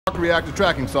Arc reactor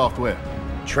tracking software.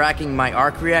 Tracking my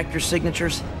arc reactor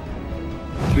signatures?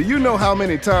 Do you know how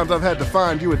many times I've had to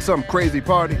find you at some crazy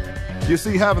party? You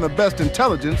see, having the best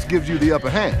intelligence gives you the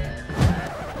upper hand.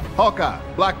 Hawkeye,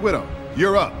 Black Widow,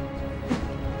 you're up.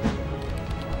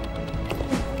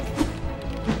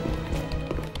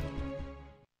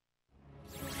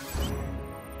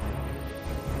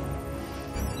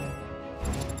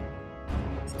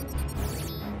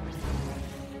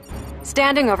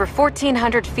 Standing over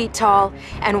 1,400 feet tall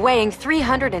and weighing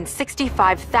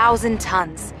 365,000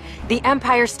 tons, the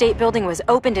Empire State Building was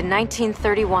opened in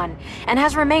 1931 and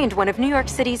has remained one of New York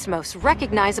City's most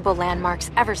recognizable landmarks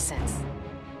ever since.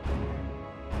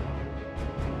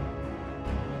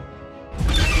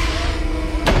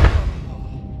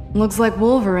 Looks like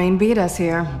Wolverine beat us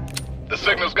here. The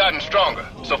signal's gotten stronger,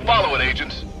 so follow it,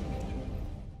 agents.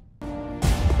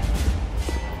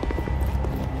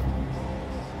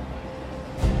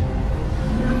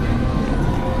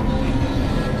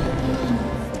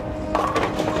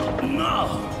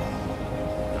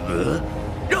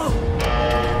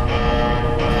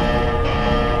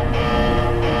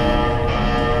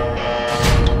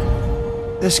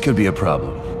 This could be a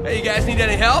problem. Hey, you guys need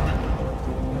any help?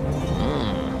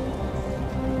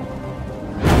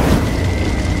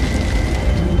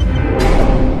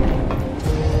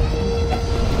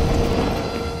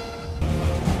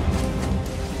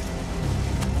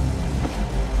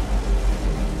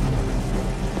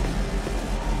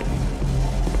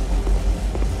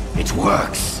 It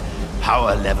works.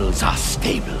 Power levels are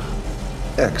stable.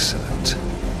 Excellent.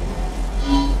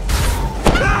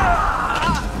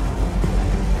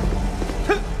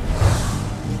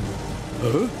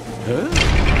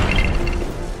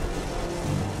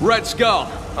 Red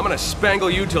Skull, I'm gonna spangle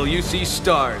you till you see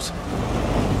stars.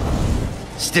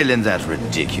 Still in that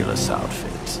ridiculous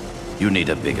outfit. You need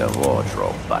a bigger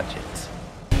wardrobe budget.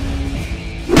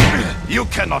 You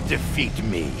cannot defeat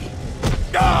me.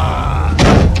 I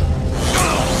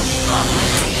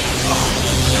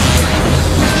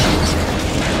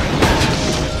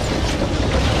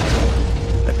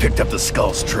picked up the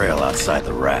Skull's trail outside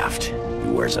the raft. He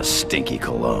wears a stinky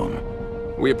cologne.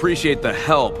 We appreciate the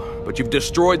help, but you've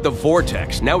destroyed the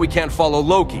vortex. Now we can't follow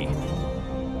Loki.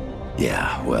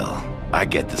 Yeah, well, I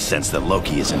get the sense that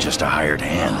Loki isn't just a hired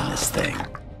hand in this thing.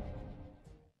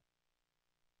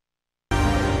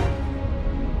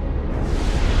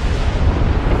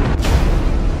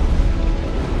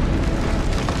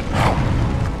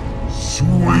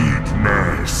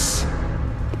 Sweetness.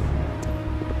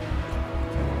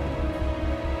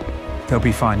 They'll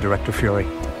be fine, Director Fury.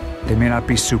 They may not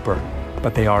be super,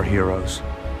 but they are heroes.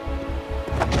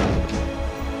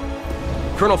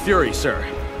 Colonel Fury, sir.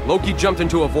 Loki jumped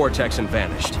into a vortex and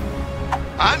vanished.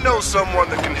 I know someone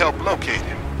that can help locate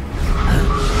him.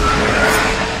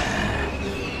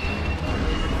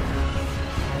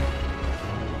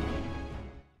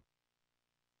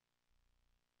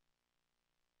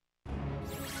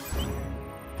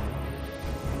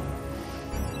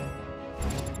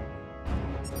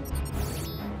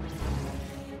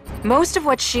 Most of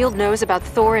what S.H.I.E.L.D. knows about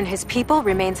Thor and his people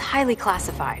remains highly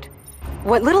classified.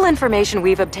 What little information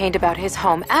we've obtained about his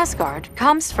home, Asgard,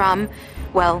 comes from,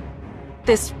 well,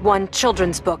 this one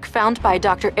children's book found by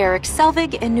Dr. Eric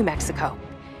Selvig in New Mexico.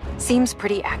 Seems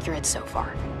pretty accurate so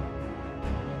far.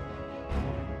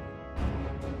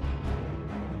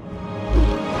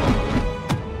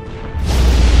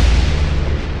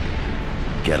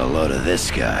 Get a load of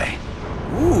this guy.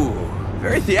 Ooh,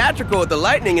 very theatrical with the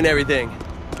lightning and everything.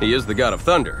 He is the god of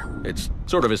thunder. It's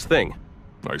sort of his thing.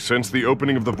 I sense the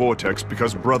opening of the vortex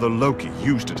because Brother Loki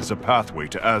used it as a pathway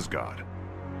to Asgard.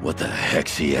 What the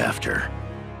heck's he after?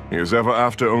 He is ever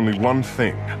after only one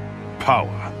thing.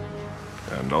 Power.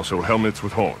 And also helmets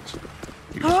with horns.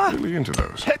 He's really into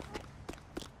those.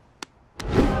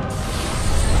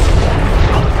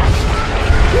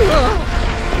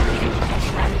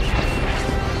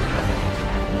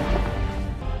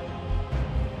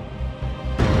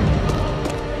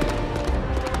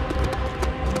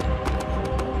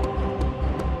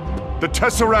 The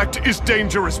Tesseract is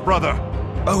dangerous, brother.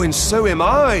 Oh, and so am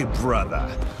I,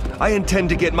 brother. I intend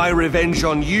to get my revenge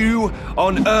on you,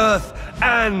 on Earth,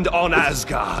 and on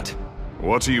Asgard.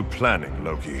 What are you planning,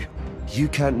 Loki? You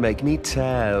can't make me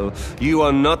tell. You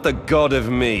are not the god of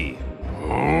me.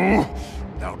 Oh,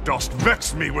 thou dost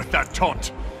vex me with that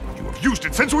taunt. You have used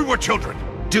it since we were children.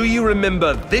 Do you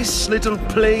remember this little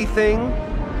plaything?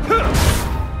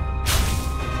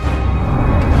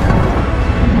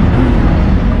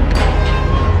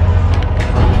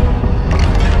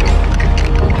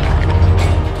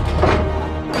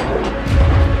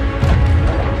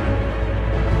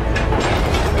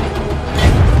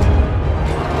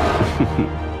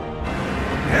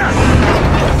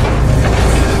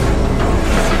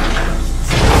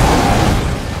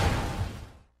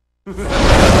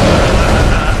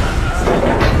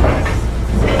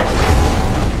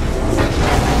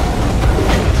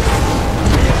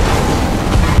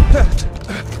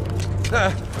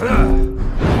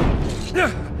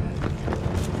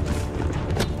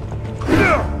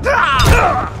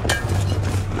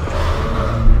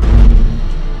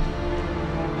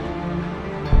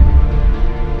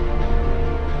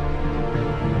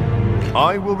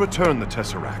 I will return the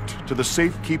Tesseract to the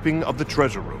safekeeping of the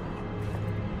treasure room.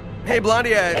 Hey,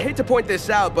 Blondie, I hate to point this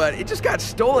out, but it just got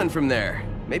stolen from there.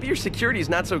 Maybe your security's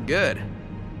not so good.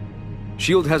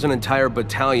 S.H.I.E.L.D. has an entire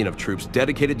battalion of troops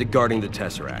dedicated to guarding the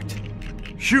Tesseract.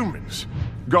 Humans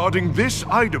guarding this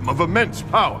item of immense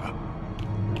power.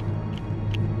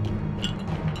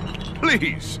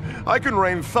 Please, I can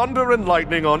rain thunder and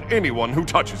lightning on anyone who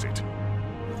touches it.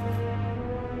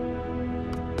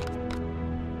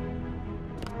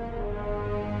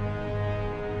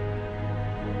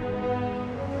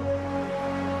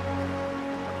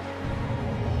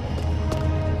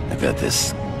 I bet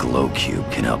this glow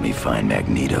cube can help me find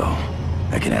Magneto.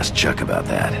 I can ask Chuck about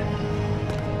that.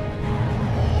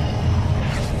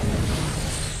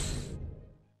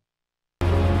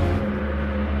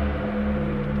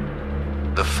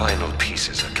 The final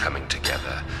pieces are coming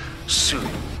together. Soon,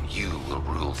 you will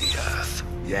rule the Earth.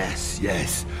 Yes,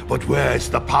 yes. But where's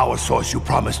the power source you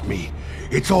promised me?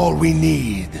 It's all we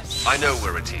need. I know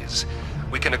where it is.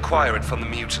 We can acquire it from the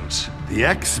mutants. The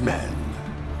X-Men?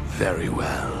 Very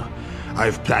well.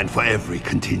 I've planned for every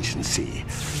contingency.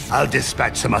 I'll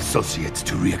dispatch some associates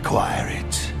to reacquire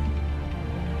it.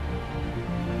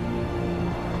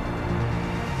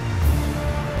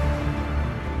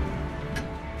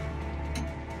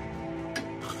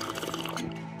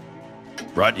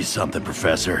 Brought you something,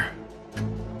 Professor.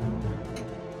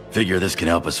 Figure this can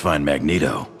help us find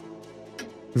Magneto.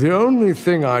 The only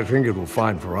thing I think it will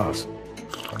find for us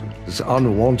is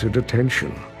unwanted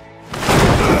attention.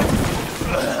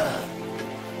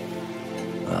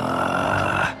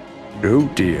 Oh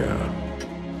dear.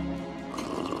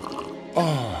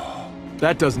 Oh,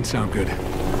 that doesn't sound good.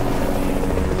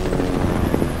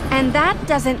 And that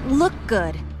doesn't look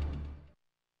good.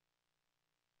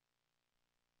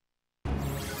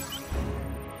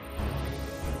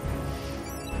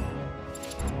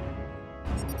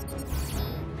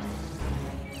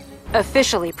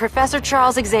 Officially, Professor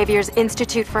Charles Xavier's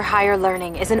Institute for Higher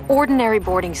Learning is an ordinary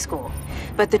boarding school.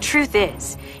 But the truth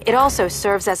is, it also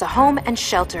serves as a home and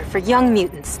shelter for young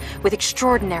mutants with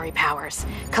extraordinary powers,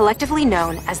 collectively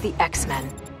known as the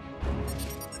X-Men.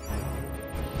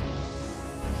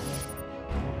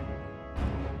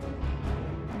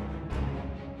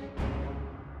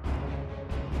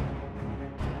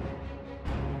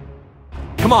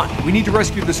 Come on, we need to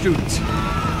rescue the students.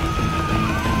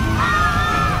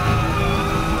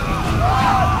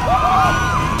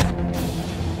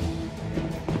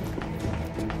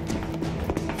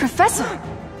 Professor!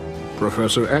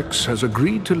 Professor X has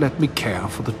agreed to let me care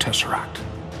for the Tesseract.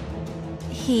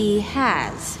 He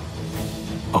has.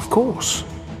 Of course.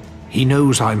 He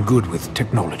knows I'm good with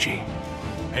technology.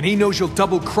 And he knows you'll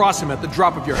double-cross him at the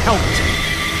drop of your helmet.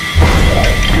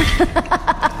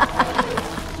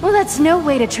 Well, that's no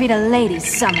way to treat a lady,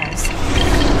 Summers.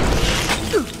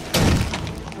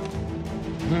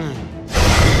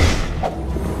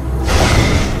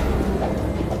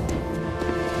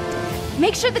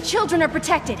 Make sure the children are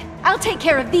protected. I'll take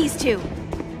care of these two.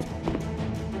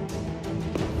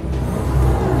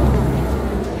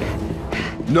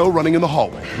 No running in the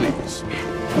hallway, please.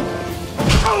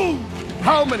 Oh!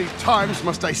 How many times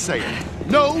must I say it?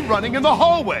 No running in the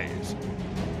hallways!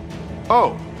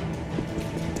 Oh.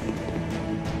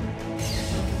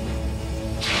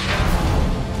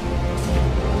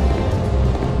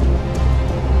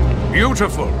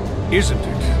 Beautiful, isn't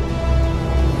it?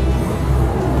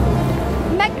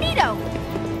 Magneto!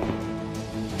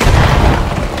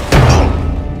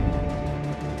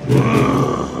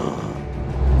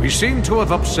 We seem to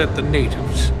have upset the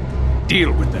natives.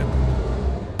 Deal with them.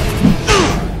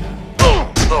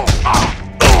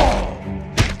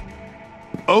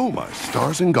 Oh, my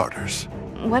stars and garters.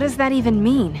 What does that even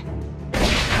mean?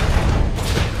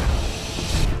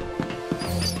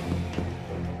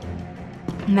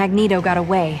 Magneto got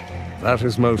away. That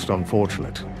is most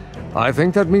unfortunate. I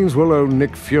think that means we'll owe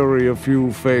Nick Fury a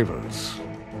few favors.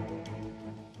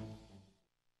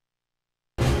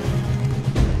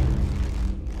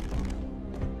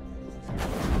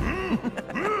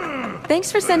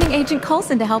 Thanks for sending Agent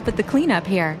Coulson to help with the cleanup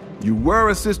here. You were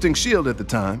assisting S.H.I.E.L.D. at the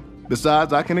time.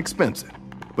 Besides, I can expense it.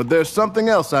 But there's something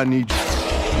else I need you.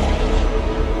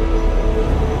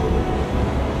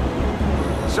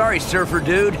 Sorry, Surfer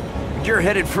Dude. You're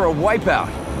headed for a wipeout.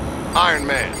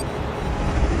 IronMan.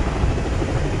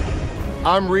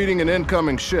 I'm reading an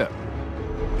incoming ship.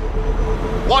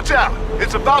 Watch out!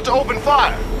 It's about to open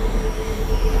fire!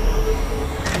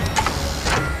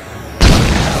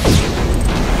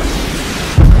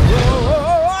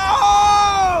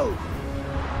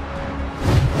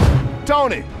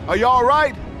 Tony, are you all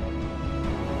right?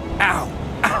 Ow,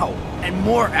 ow, and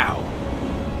more ow.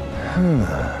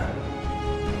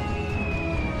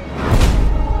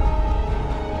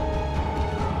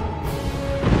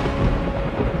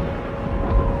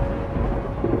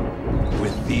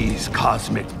 With these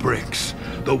cosmic bricks,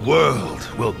 the world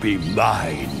will be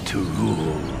mine to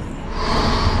rule.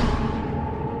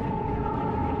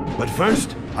 But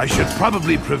first, I should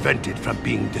probably prevent it from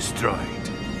being destroyed.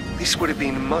 This would have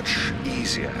been much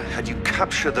easier had you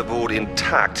captured the board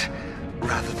intact,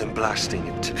 rather than blasting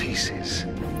it to pieces.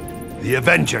 The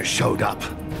Avengers showed up.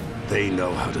 They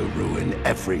know how to ruin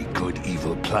every good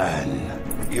evil plan.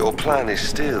 Your plan is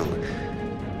still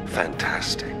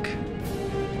fantastic.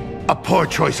 A poor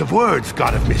choice of words,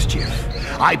 God of Mischief.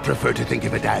 I prefer to think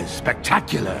of it as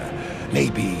spectacular,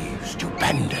 maybe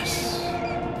stupendous.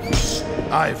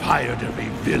 I've hired every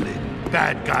villain,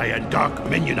 bad guy, and dark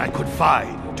minion I could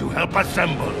find to help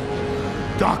assemble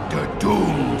Dr.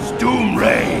 Doom's Doom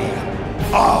Ray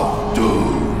of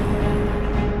Doom.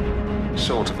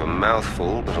 Sort of a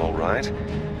mouthful, but all right.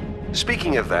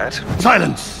 Speaking of that...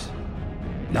 Silence!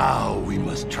 Now we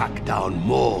must track down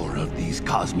more of these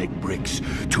cosmic bricks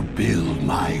to build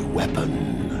my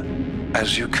weapon.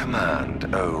 As you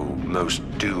command, oh most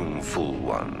doomful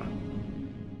one.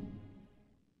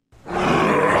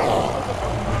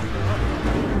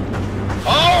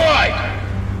 All right!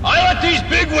 I let these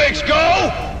bigwigs go!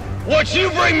 Once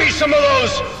you bring me some of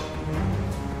those...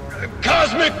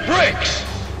 cosmic bricks!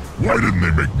 Why didn't they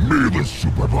make me the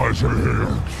supervisor here?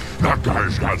 That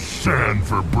guy's got sand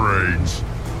for brains.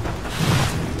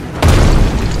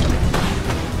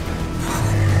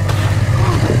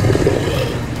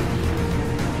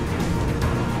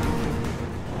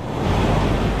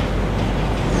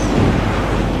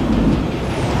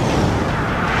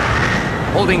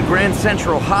 Holding Grand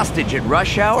Central hostage at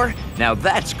rush hour? Now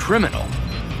that's criminal.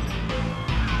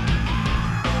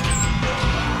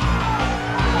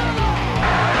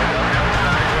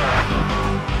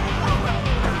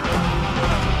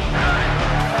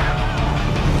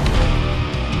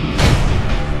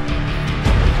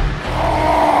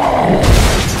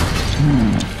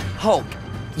 Hulk,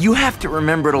 you have to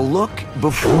remember to look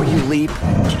before you leap.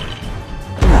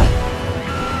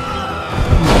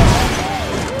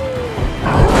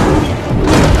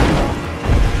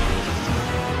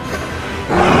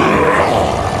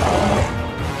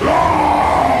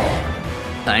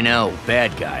 I know,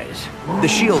 bad guys. The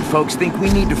S.H.I.E.L.D. folks think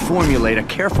we need to formulate a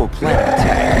careful plan of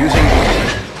attack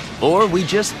using... or we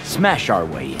just smash our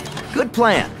way in. Good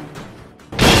plan.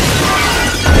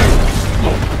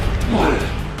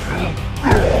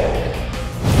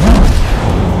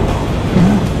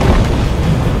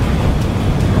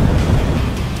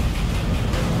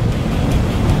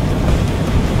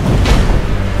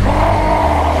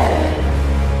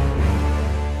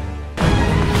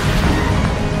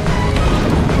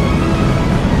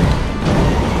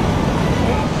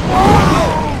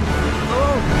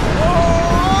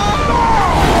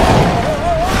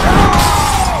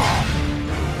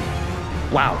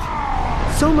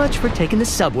 Wow. So much for taking the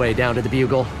subway down to the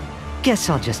Bugle. Guess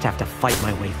I'll just have to fight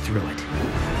my way through it.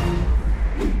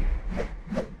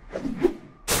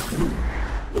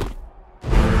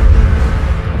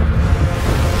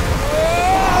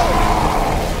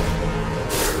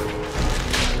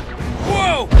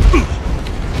 Whoa!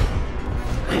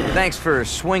 Thanks for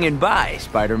swinging by,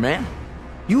 Spider-Man.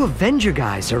 You Avenger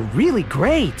guys are really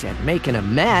great at making a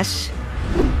mess.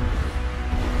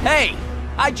 Hey!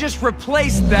 I just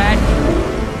replaced that!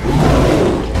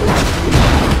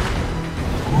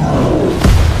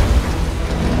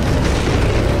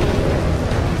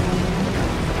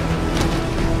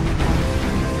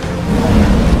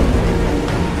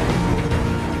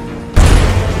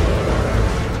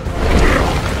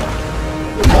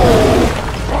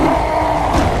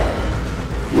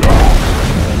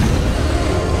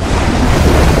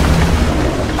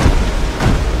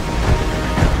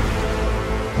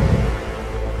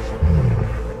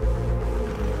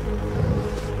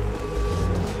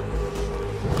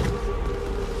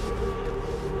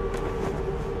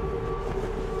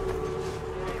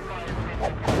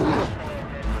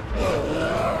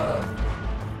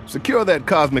 Secure that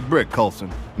cosmic brick,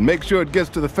 Coulson, and make sure it gets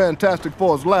to the Fantastic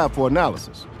Four's lab for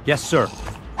analysis. Yes, sir.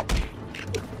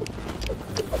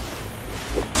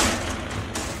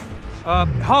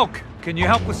 Hulk, can you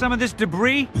help with some of this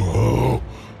debris?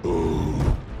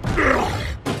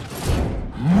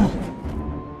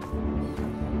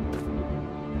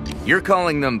 You're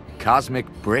calling them cosmic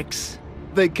bricks?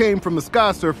 They came from the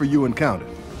Sky Surfer you encountered.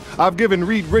 I've given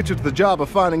Reed Richards the job of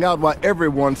finding out why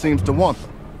everyone seems to want them.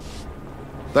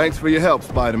 Thanks for your help,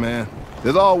 Spider-Man.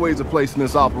 There's always a place in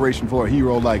this operation for a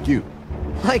hero like you.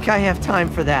 Like I have time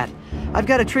for that. I've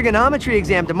got a trigonometry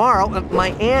exam tomorrow. My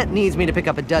aunt needs me to pick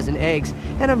up a dozen eggs,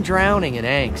 and I'm drowning in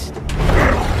angst.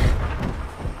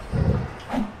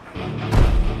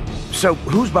 So,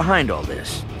 who's behind all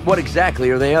this? What exactly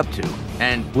are they up to?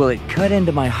 And will it cut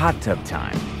into my hot tub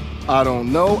time? I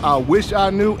don't know, I wish I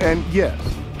knew, and yes.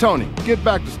 Tony, get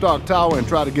back to Stark Tower and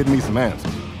try to get me some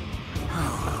answers.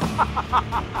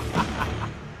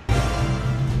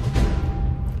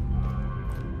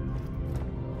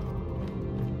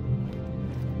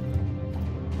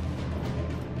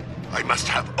 I must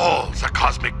have all the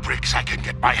cosmic bricks I can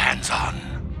get my hands on.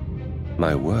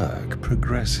 My work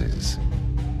progresses.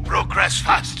 Progress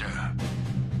faster.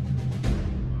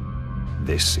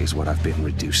 This is what I've been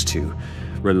reduced to,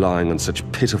 relying on such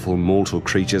pitiful mortal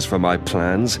creatures for my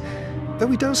plans, though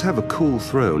he does have a cool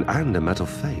throne and a metal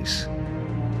face.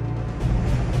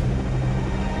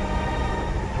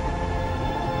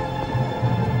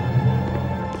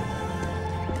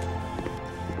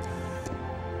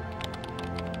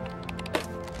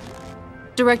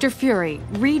 Director Fury,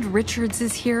 Reed Richards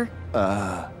is here.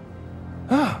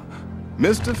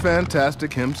 Mr.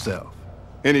 Fantastic himself.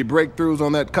 Any breakthroughs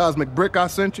on that cosmic brick I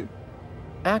sent you?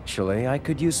 Actually, I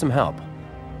could use some help.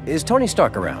 Is Tony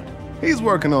Stark around? He's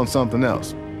working on something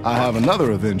else. I have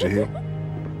another Avenger here.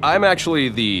 I'm actually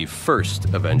the first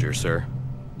Avenger, sir.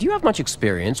 Do you have much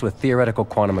experience with theoretical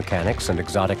quantum mechanics and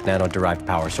exotic nano-derived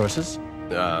power sources?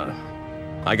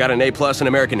 I got an A+ in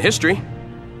American history.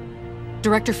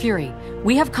 Director Fury,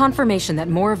 we have confirmation that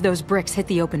more of those bricks hit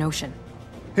the open ocean.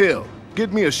 Hill,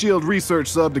 get me a SHIELD research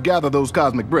sub to gather those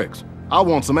cosmic bricks. I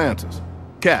want some answers.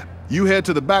 Cap, you head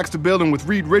to the Baxter building with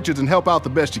Reed Richards and help out the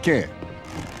best you can.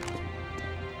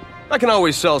 I can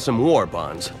always sell some war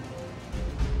bonds.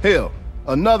 Hill,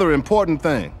 another important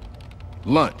thing.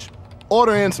 Lunch.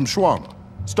 Order in some shawarma.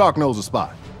 Stark knows a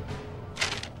spot.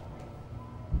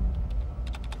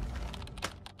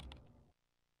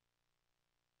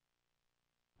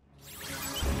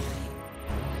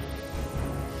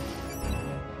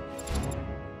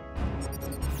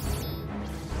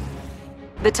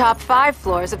 The top 5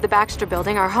 floors of the Baxter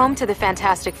building are home to the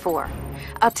Fantastic Four.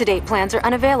 Up-to-date plans are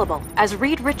unavailable, as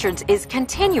Reed Richards is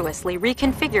continuously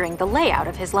reconfiguring the layout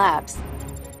of his labs.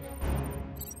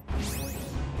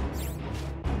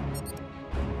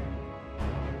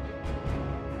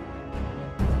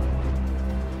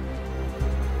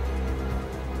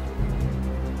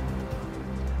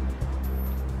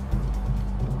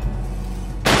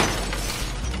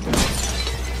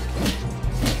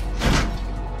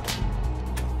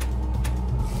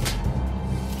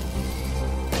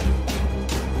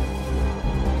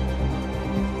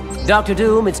 Dr.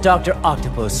 Doom, it's Dr.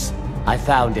 Octopus. I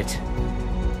found it.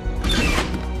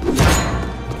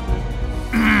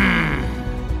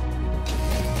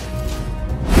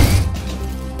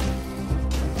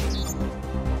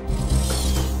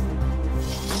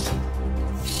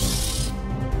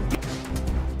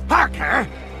 Parker,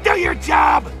 do your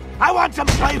job! I want some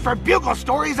play for bugle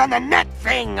stories on the net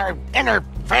thing, or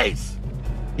interface.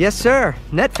 Yes, sir.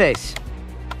 Netface.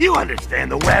 You understand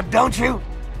the web, don't you?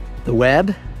 The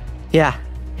web? Yeah,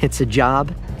 it's a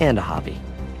job and a hobby.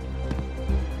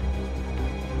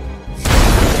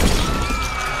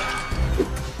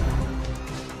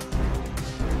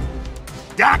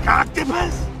 Doc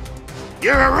Octopus?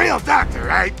 You're a real doctor,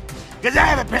 right? Because I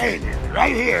have a pain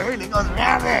right here, and it goes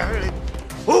around there.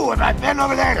 Ooh, if I bend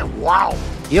over there, wow!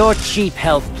 Your cheap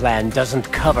health plan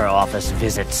doesn't cover office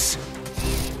visits.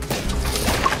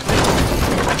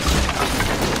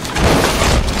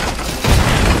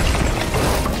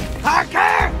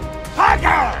 Parker!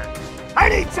 Parker! I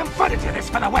need some footage of this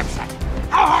for the website.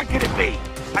 How hard could it be?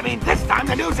 I mean, this time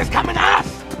the news is coming to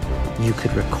us! You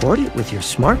could record it with your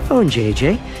smartphone,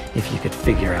 JJ, if you could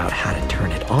figure out how to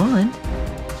turn it on.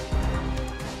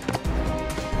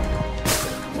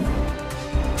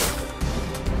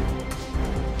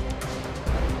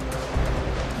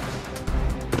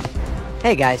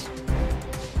 Hey, guys.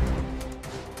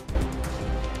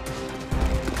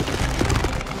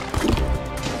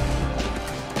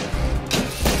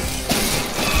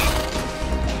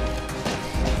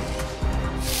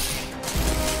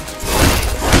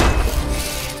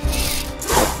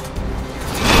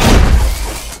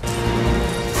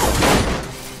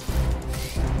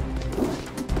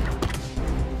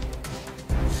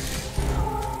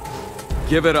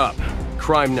 Give it up.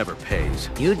 Crime never pays.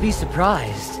 You'd be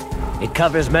surprised. It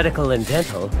covers medical and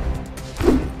dental.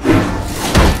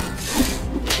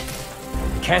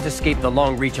 Can't escape the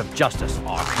long reach of justice,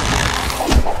 Ark.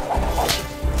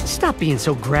 Stop being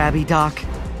so grabby, Doc.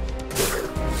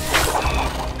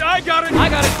 I got it! I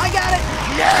got it! I got it!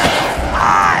 Yes!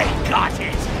 I got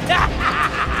it!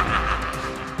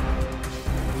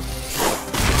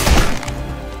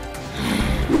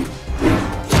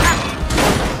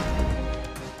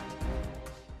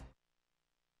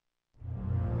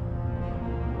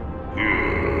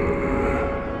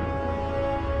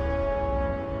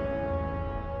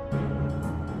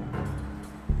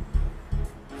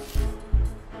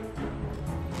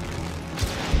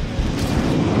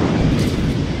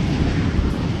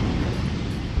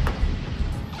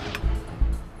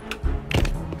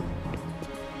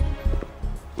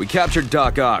 We captured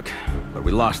Doc Ock, but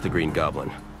we lost the Green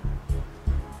Goblin.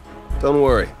 Don't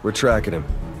worry, we're tracking him.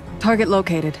 Target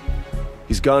located.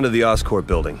 He's gone to the Oscorp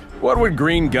building. What would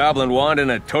Green Goblin want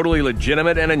in a totally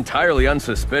legitimate and entirely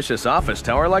unsuspicious office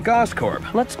tower like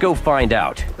Oscorp? Let's go find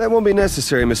out. That won't be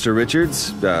necessary, Mr. Richards.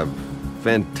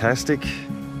 Fantastic.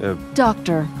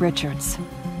 Dr. Richards.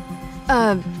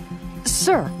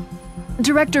 Sir.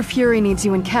 Director Fury needs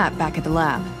you and Kat back at the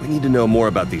lab. We need to know more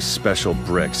about these special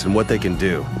bricks and what they can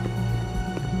do.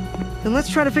 Then let's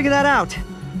try to figure that out.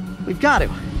 We've got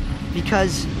to.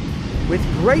 Because with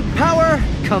great power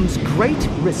comes great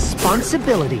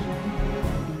responsibility.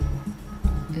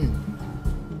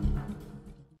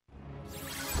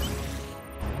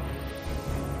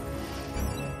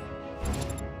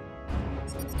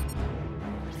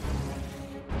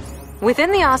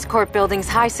 Within the Oscorp building's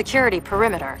high-security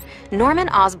perimeter, Norman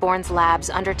Osborn's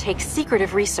labs undertake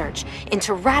secretive research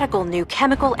into radical new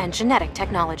chemical and genetic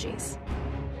technologies.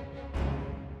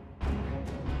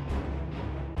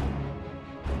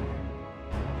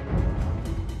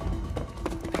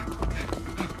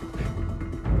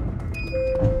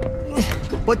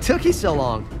 What took you so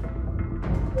long?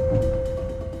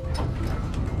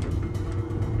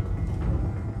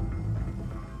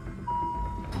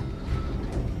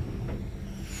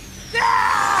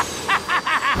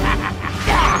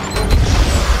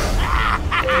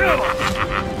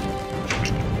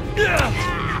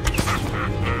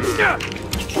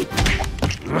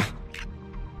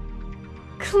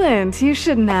 Clint, you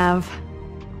shouldn't have.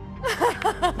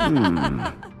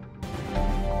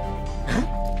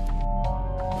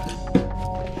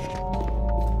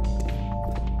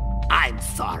 I'm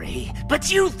sorry,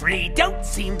 but you three don't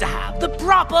seem to have the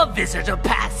proper visitor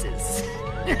passes.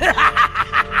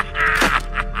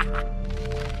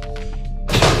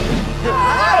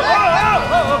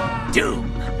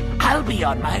 Doom, I'll be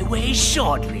on my way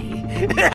shortly.